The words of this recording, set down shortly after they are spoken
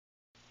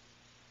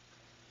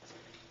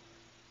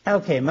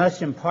Okay,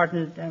 most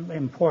important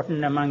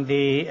among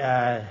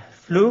the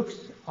flukes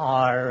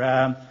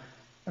are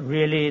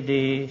really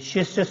the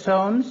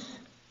schistosomes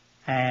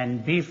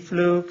and beef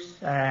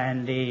flukes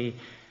and the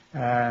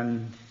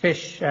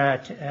fish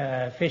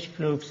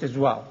flukes as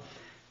well.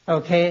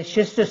 Okay,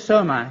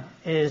 schistosoma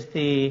is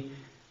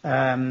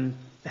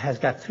has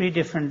got 3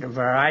 different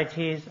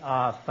varieties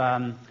of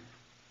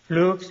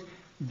flukes.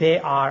 They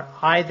are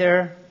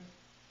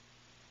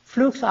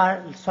flukes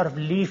are sort of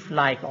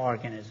leaf-like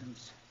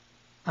organisms.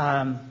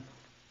 The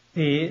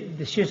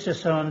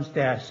schistosomes,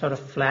 they are sort of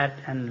flat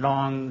and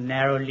long,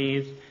 narrow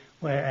leaves,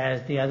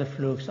 whereas the other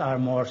flukes are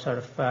more sort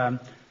of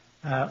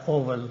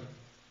oval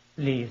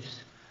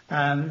leaves.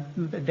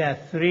 There are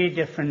 3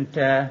 different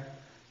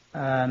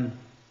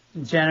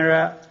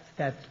genera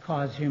that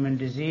cause human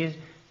disease: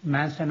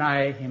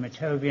 Mansoni,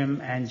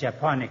 Hematobium, and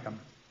Japonicum.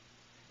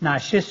 Now,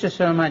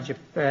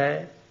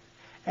 schistosoma,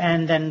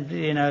 and then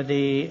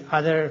the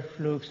other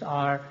flukes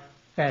are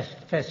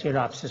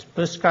Fasciolopsis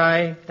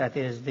buscae, that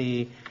is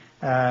the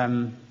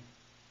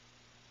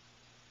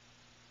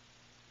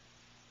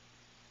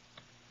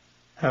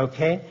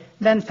okay.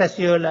 Then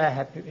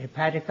Fasciola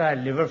hepatica,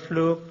 liver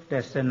fluke.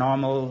 That's the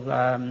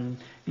normal.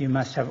 You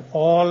must have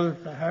all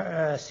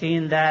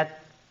seen that,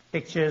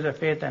 pictures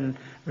of it, and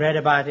read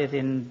about it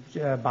in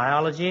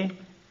biology.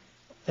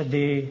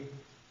 The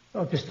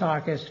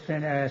Opistharchus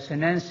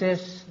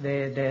sinensis,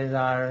 they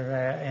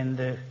are in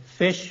the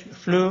fish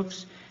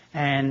flukes,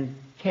 and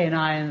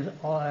canines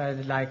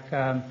like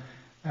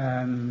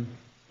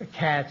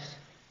cats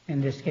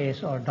in this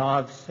case, or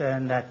dogs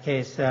in that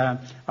case,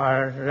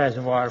 are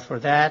reservoir for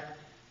that.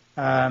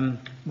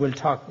 We'll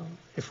talk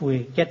if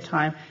we get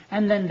time.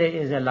 And then there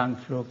is a lung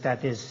fluke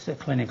that is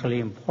clinically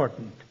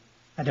important.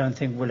 I don't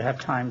think we'll have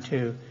time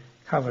to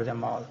cover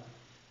them all.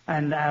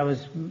 And I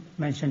was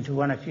mentioned to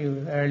one of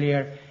you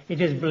earlier,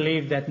 it is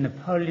believed that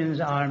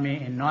Napoleon's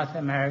army in North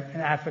America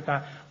and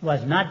Africa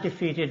was not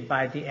defeated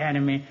by the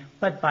enemy,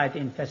 but by the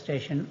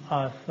infestation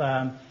of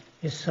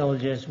his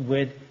soldiers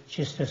with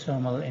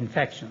schistosomal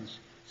infections.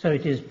 So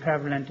it is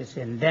prevalent, it's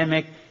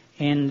endemic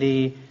in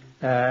the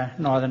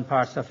northern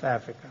parts of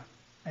Africa.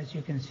 As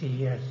you can see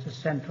here, it's the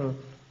central,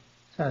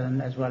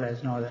 southern, as well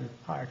as northern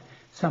part.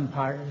 Some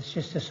part of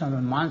Schistosoma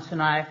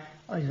mansoni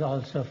is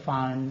also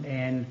found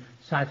in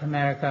South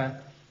America,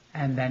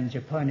 and then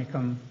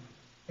Japonicum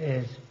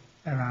is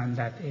around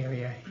that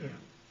area here.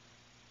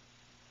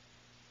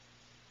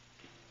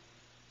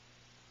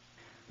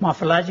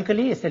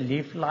 Morphologically, it's a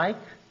leaf-like,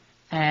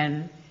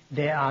 and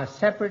they are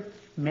separate,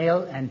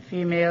 male and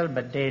female,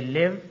 but they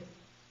live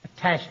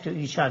attached to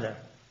each other.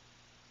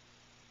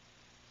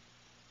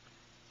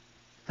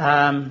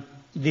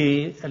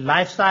 The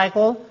life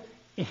cycle,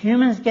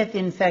 humans get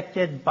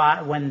infected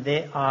when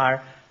they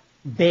are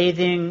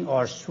bathing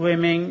or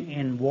swimming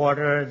in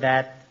water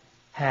that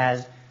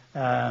has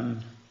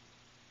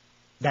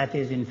that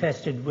is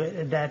infested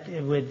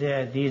with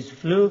these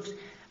flukes.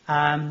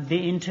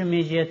 The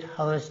intermediate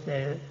host,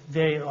 the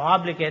very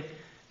obligate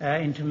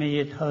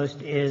intermediate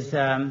host, is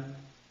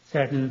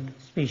certain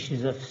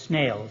species of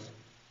snails.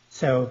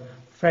 So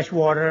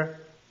freshwater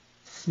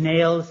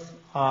snails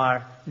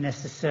are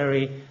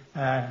necessary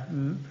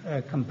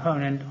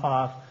component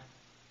of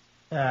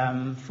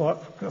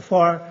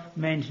for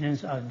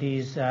maintenance of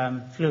these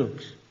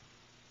flukes.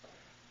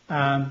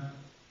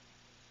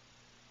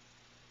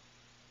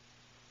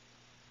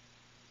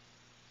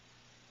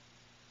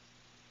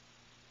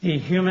 The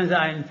humans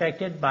are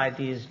infected by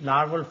these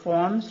larval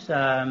forms,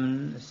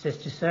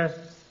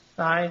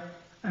 cysticerci,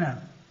 no,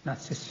 not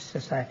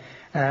cysticerci,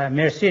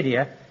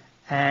 Myrcidia,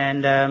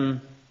 and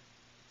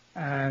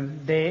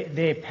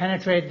they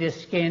penetrate the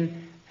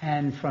skin,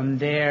 and from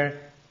there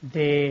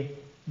they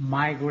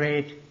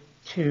migrate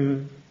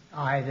to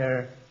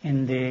either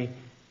in the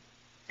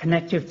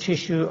connective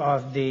tissue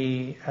of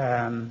the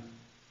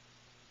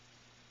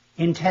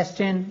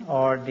intestine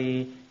or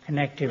the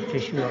connective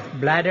tissue of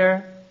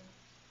bladder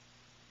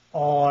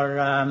or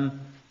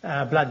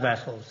blood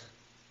vessels,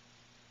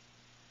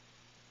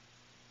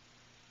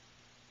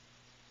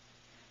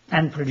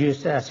 and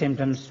produce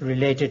symptoms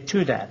related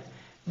to that.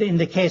 In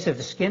the case of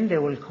the skin, they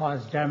will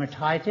cause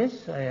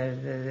dermatitis,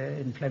 the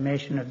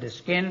inflammation of the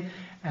skin,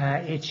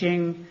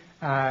 itching,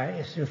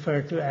 is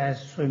referred to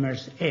as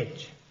swimmer's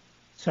itch.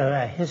 So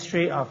a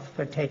history of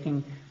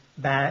taking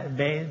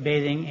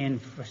bathing in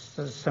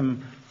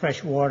some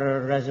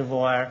freshwater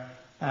reservoir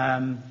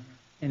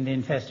in the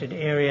infested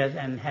areas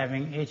and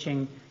having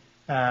itching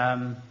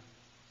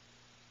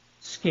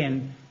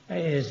skin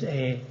is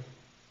a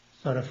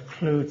sort of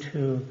clue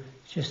to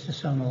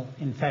schistosomal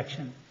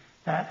infection.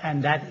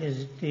 And that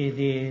is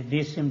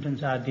these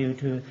symptoms are due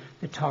to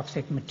the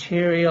toxic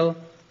material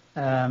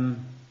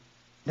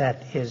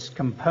that is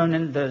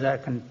those are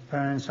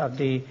components of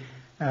the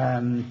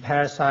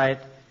parasite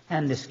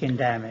and the skin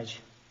damage.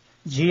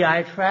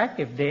 GI tract,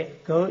 if they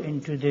go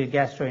into the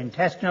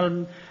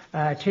gastrointestinal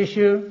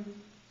tissue,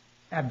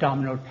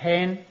 abdominal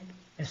pain,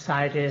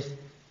 ascites,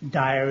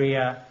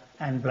 diarrhea,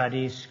 and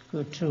bloody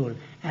stool.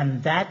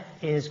 And that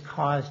is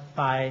caused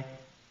by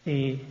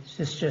the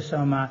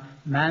Schistosoma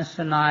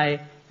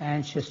mansoni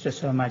and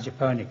Schistosoma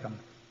japonicum.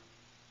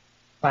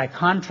 By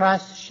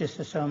contrast,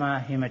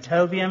 Schistosoma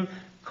hematobium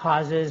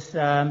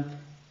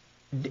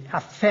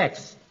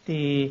affects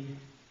the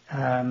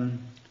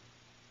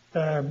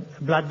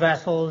blood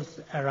vessels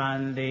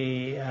around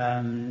the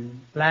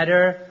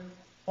bladder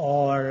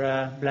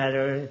or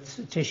bladder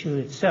tissue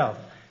itself.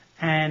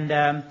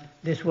 And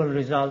this will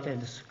result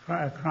in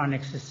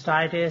chronic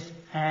cystitis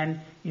and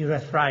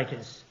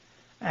urethritis.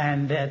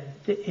 And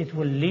it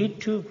will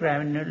lead to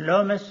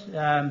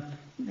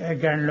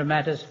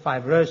granulomatous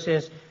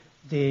fibrosis,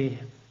 the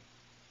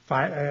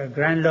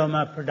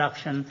granuloma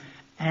production,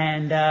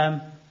 and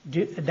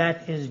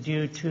that is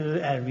due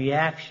to a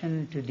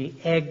reaction to the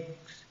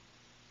eggs.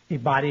 The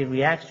body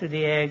reacts to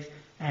the eggs,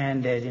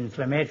 and there's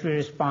inflammatory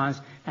response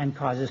and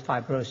causes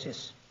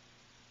fibrosis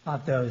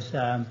of those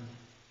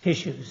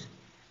tissues.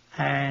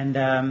 And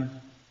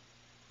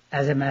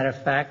as a matter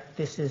of fact,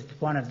 this is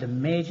one of the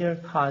major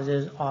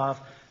causes of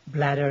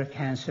bladder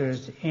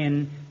cancers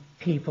in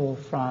people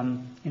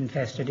from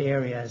infested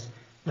areas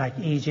like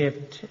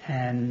Egypt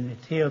and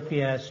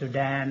Ethiopia,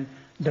 Sudan,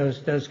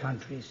 those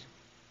countries.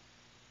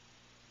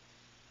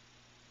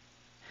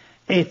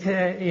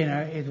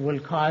 It will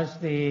cause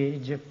the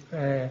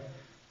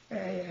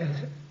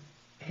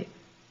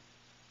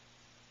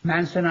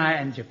mansoni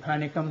and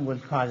japonicum will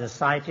cause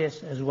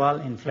ascites as well,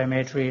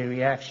 inflammatory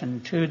reaction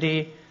to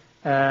the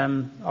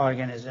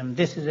organism.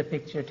 This is a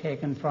picture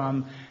taken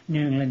from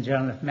New England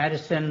Journal of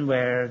Medicine,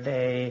 where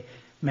the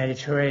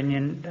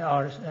Mediterranean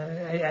or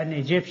an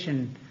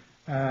Egyptian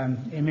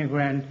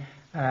immigrant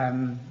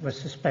was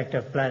suspected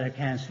of bladder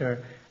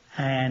cancer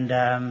and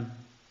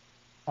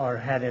or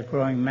had a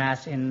growing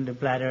mass in the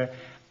bladder,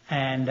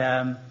 and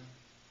a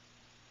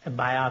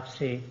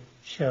biopsy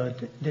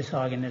showed this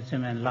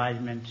organism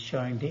enlargement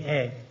showing the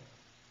egg.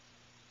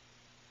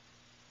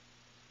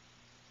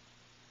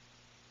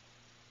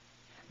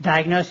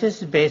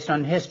 Diagnosis based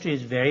on history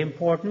is very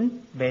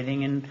important.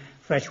 Bathing in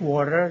fresh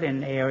water in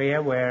an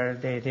area where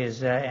it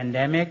is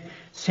endemic.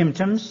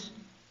 Symptoms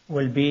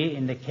will be,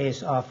 in the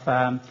case of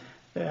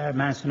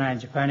mansoni and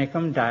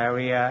japonicum,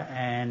 diarrhea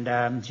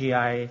and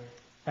GI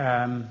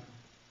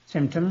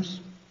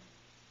symptoms.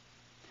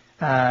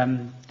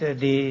 And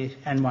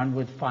one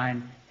would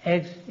find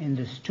eggs in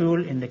the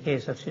stool in the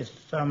case of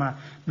Schistosoma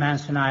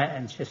mansoni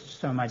and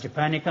Schistosoma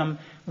japonicum,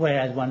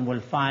 whereas one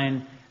will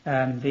find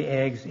the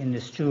eggs in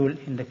the stool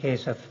in the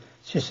case of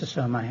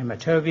Schistosoma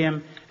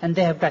hematobium. And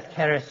they have got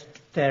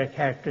their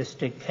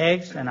characteristic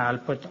eggs, and I'll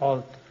put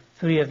all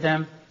three of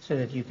them so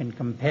that you can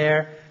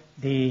compare.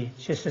 The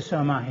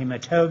Schistosoma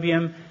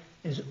hematobium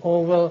is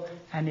oval,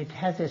 and it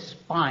has a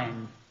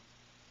spine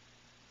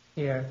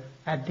here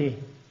at the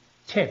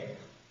tip.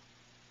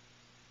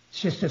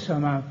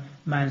 Schistosoma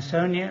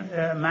mansoni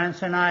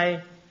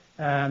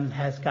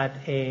has got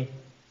a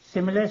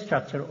similar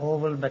structure,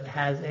 oval, but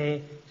has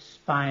a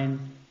spine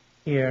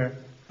here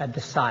at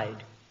the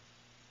side.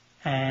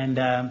 And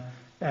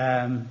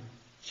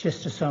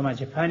Schistosoma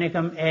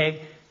japonicum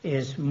egg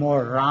is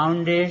more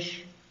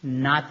roundish,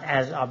 not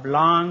as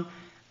oblong,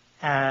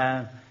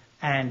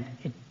 and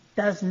it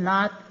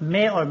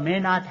may or may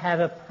not have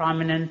a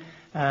prominent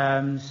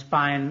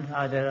spine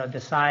either at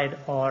the side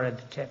or at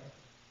the tip.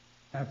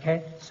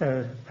 Okay,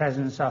 so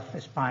presence of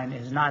a spine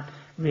is not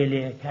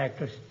really a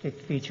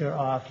characteristic feature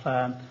of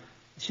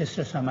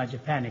Schistosoma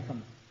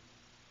japonicum.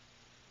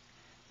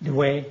 The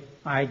way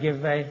I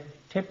give a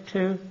tip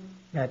to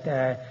that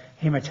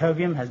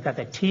hematobium has got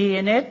a T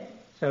in it,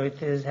 so it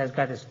has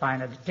got a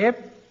spine at the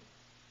tip.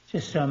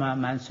 Schistosoma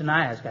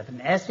mansoni has got an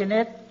S in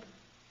it,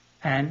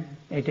 and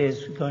it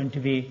is going to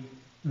be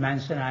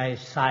mansoni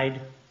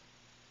side,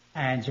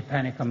 and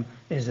japonicum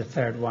is the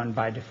third one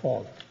by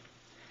default.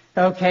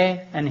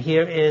 Okay, and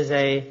here is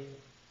a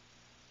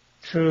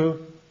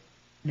true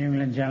New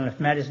England Journal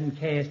of Medicine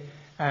case.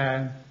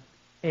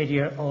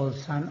 8-year-old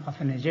son of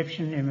an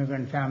Egyptian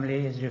immigrant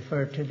family is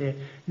referred to the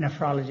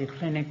nephrology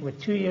clinic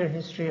with 2-year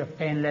history of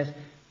painless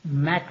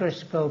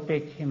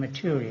macroscopic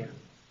hematuria.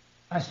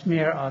 A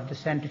smear of the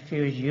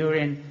centrifuge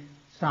urine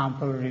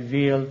sample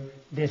revealed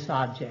this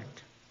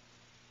object.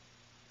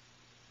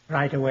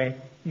 Right away,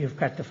 you've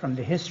got from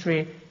the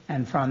history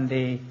and from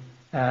the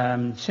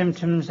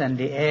symptoms and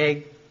the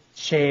egg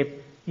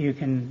shape, you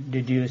can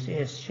deduce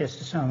it's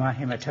Schistosoma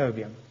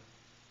hematobium.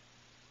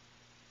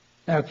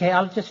 Okay,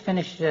 I'll just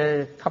finish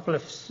a couple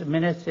of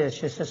minutes,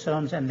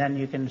 schistosomes, and then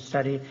you can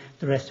study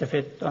the rest of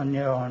it on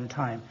your own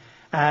time.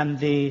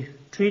 The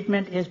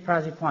treatment is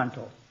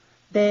praziquantel.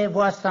 There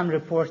was some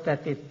reports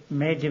that it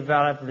may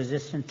develop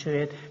resistance to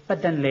it,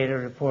 but then later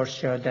reports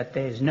showed that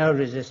there is no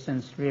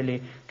resistance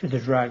really to the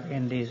drug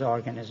in these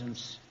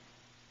organisms,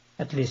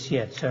 at least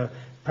yet. So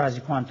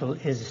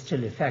praziquantel is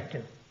still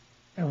effective.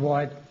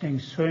 Avoiding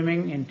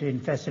swimming into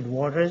infested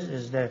waters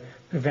is the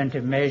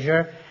preventive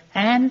measure,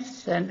 and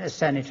a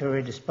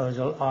sanitary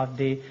disposal of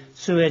the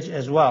sewage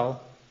as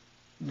well,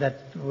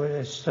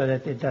 so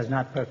that it does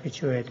not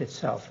perpetuate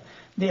itself.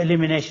 The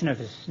elimination of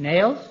the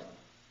snails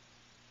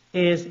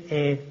is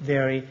a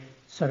very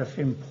sort of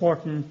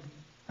important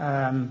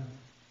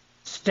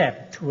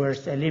step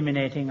towards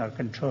eliminating or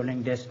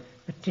controlling this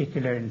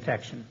particular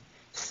infection.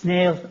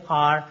 Snails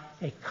are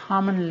a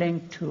common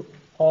link to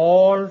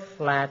all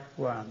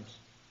flatworms,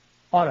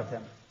 all of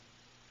them.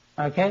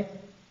 Okay?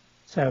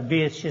 So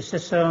be it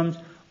schistosomes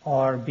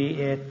or be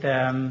it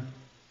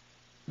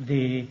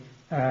the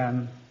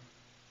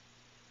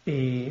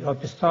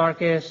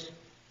Opisthochus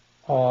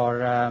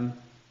or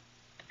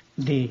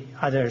the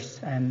others,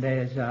 and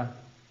there's a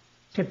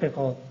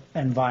typical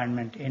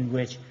environment in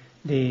which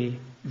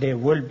there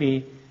will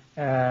be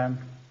a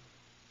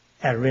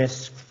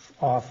risk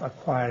of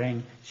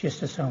acquiring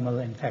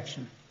schistosomal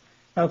infection.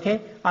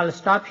 Okay, I'll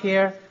stop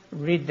here,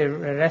 read the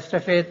rest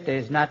of it.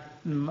 There's not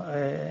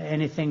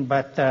anything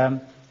but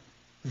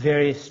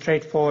very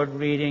straightforward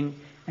reading,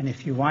 and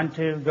if you want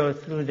to go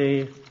through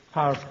the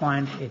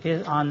PowerPoint, it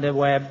is on the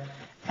web.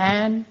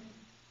 And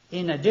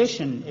in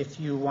addition, if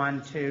you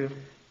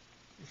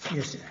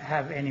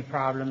have any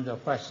problems or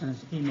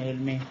questions, email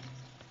me,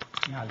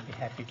 and I'll be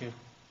happy to